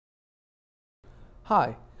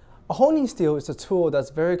Hi. A honing steel is a tool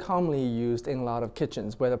that's very commonly used in a lot of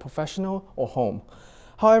kitchens, whether professional or home.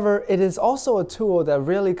 However, it is also a tool that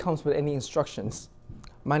rarely comes with any instructions.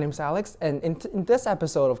 My name is Alex, and in this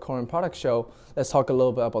episode of Korin Product Show, let's talk a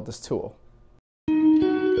little bit about this tool.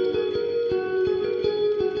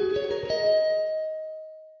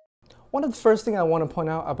 One of the first things I want to point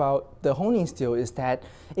out about the honing steel is that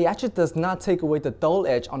it actually does not take away the dull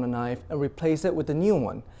edge on the knife and replace it with a new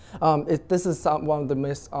one. This is one of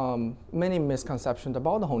the many misconceptions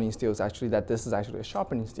about the honing steel is actually that this is actually a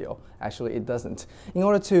sharpening steel. Actually, it doesn't. In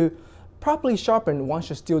order to properly sharpen, one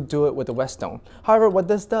should still do it with a whetstone. However, what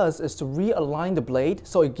this does is to realign the blade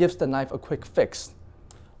so it gives the knife a quick fix.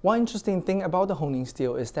 One interesting thing about the honing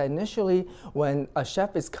steel is that initially when a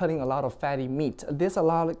chef is cutting a lot of fatty meat, there's a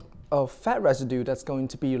lot of fat residue that's going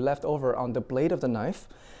to be left over on the blade of the knife.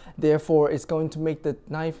 Therefore, it's going to make the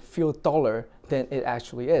knife feel duller than it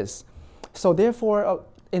actually is. So therefore,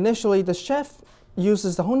 initially the chef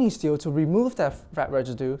uses the honing steel to remove that fat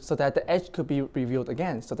residue so that the edge could be revealed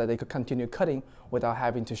again so that they could continue cutting without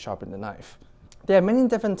having to sharpen the knife. There are many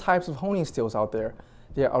different types of honing steels out there.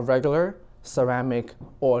 There are regular, ceramic,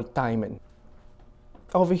 or diamond.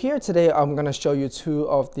 Over here today, I'm going to show you two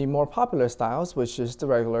of the more popular styles, which is the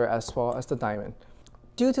regular as well as the diamond.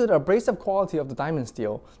 Due to the abrasive quality of the diamond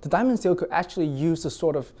steel could actually use to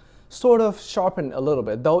sort of sharpen a little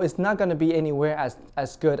bit. Though it's not going to be anywhere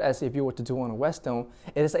as good as if you were to do on a whetstone,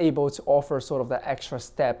 it is able to offer sort of that extra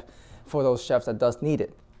step for those chefs that does need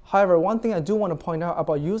it. However, one thing I do want to point out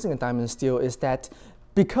about using a diamond steel is that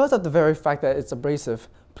because of the very fact that it's abrasive,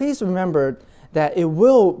 please remember that it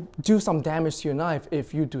will do some damage to your knife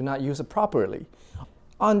if you do not use it properly.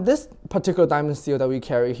 On this particular diamond steel that we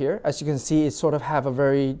carry here, as you can see, it sort of have a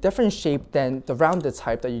very different shape than the rounded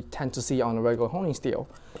type that you tend to see on a regular honing steel.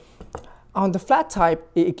 On the flat type,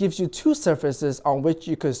 it gives you two surfaces on which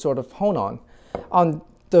you could sort of hone on. On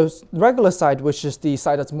the regular side, which is the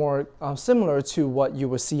side that's more similar to what you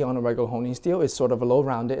would see on a regular honing steel, it's sort of a low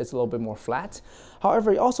rounded, it's a little bit more flat.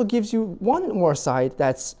 However, it also gives you one more side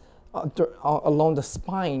that's along the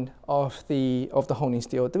spine of the honing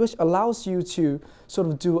steel, which allows you to sort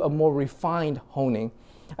of do a more refined honing.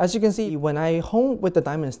 As you can see, when I hone with the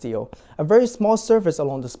diamond steel, a very small surface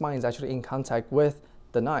along the spine is actually in contact with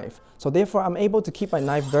the knife. So therefore, I'm able to keep my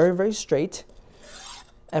knife very, very straight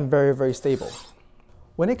and very, very stable.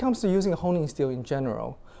 When it comes to using a honing steel in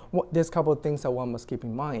general, there's a couple of things that one must keep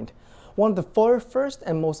in mind. One of the first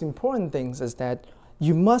and most important things is that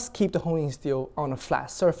you must keep the honing steel on a flat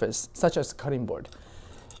surface, such as a cutting board.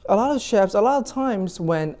 A lot of times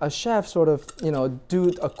when a chef sort of,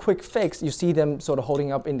 do a quick fix, you see them sort of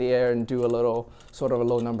holding up in the air and do a little, sort of a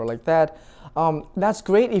low number like that. That's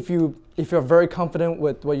great if you're very confident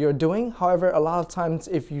with what you're doing. However, a lot of times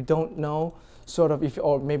if you don't know,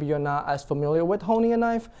 or maybe you're not as familiar with honing a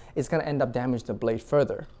knife, it's gonna end up damaging the blade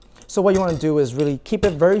further. So what you wanna do is really keep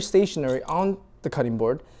it very stationary on the cutting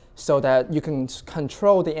board, so that you can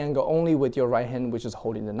control the angle only with your right hand, which is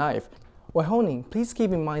holding the knife. When honing, please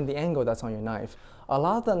keep in mind the angle that's on your knife. A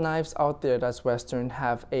lot of the knives out there that's Western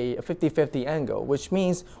have a 50-50 angle, which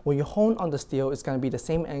means when you hone on the steel, it's going to be the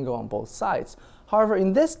same angle on both sides. However,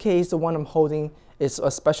 in this case, the one I'm holding is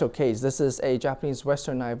a special case. This is a Japanese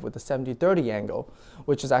Western knife with a 70-30 angle,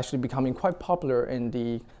 which is actually becoming quite popular in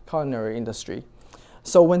the culinary industry.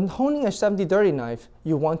 So when honing a 70-30 knife,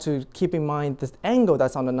 you want to keep in mind the angle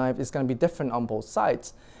that's on the knife is going to be different on both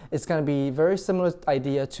sides. It's going to be very similar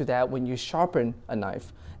idea to that when you sharpen a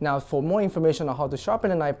knife. Now, for more information on how to sharpen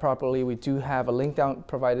a knife properly, we do have a link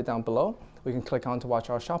provided down below. We can click on to watch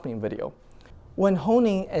our sharpening video. When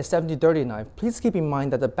honing a 70-30 knife, please keep in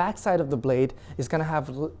mind that the back side of the blade is going to have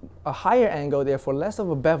a higher angle, therefore less of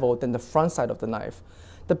a bevel than the front side of the knife.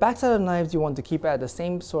 The backside of the knives you want to keep at the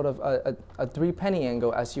same sort of a 3-penny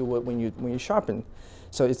angle as you would when you sharpen.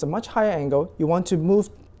 So it's a much higher angle. You want to move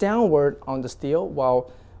downward on the steel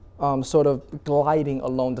while sort of gliding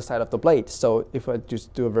along the side of the blade. So if I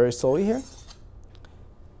just do it very slowly here.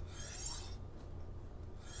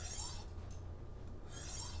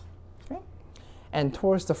 Okay. And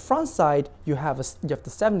towards the front side, you have the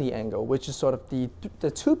 70 angle, which is sort of the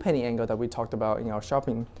 2-penny angle that we talked about in our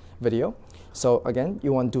sharpening video. So again,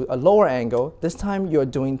 you want to do a lower angle. This time you're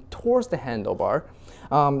doing towards the handlebar.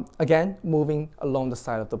 Again, moving along the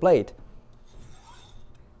side of the blade.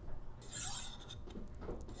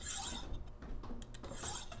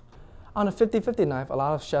 On a 50-50 knife, a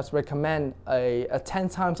lot of chefs recommend a 10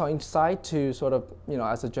 times on each side to sort of,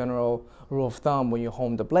 as a general rule of thumb when you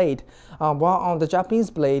hone the blade. While on the Japanese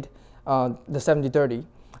blade, the 70-30,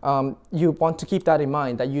 You want to keep that in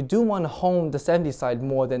mind, that you do want to hone the 70 side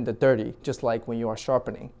more than the 30, just like when you are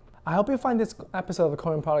sharpening. I hope you find this episode of the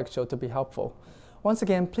Korin Product Show to be helpful. Once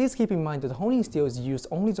again, please keep in mind that the honing steel is used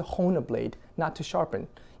only to hone a blade, not to sharpen.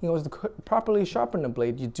 In order to properly sharpen a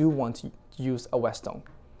blade, you do want to use a whetstone.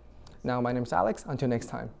 Now, my name is Alex. Until next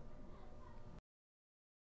time.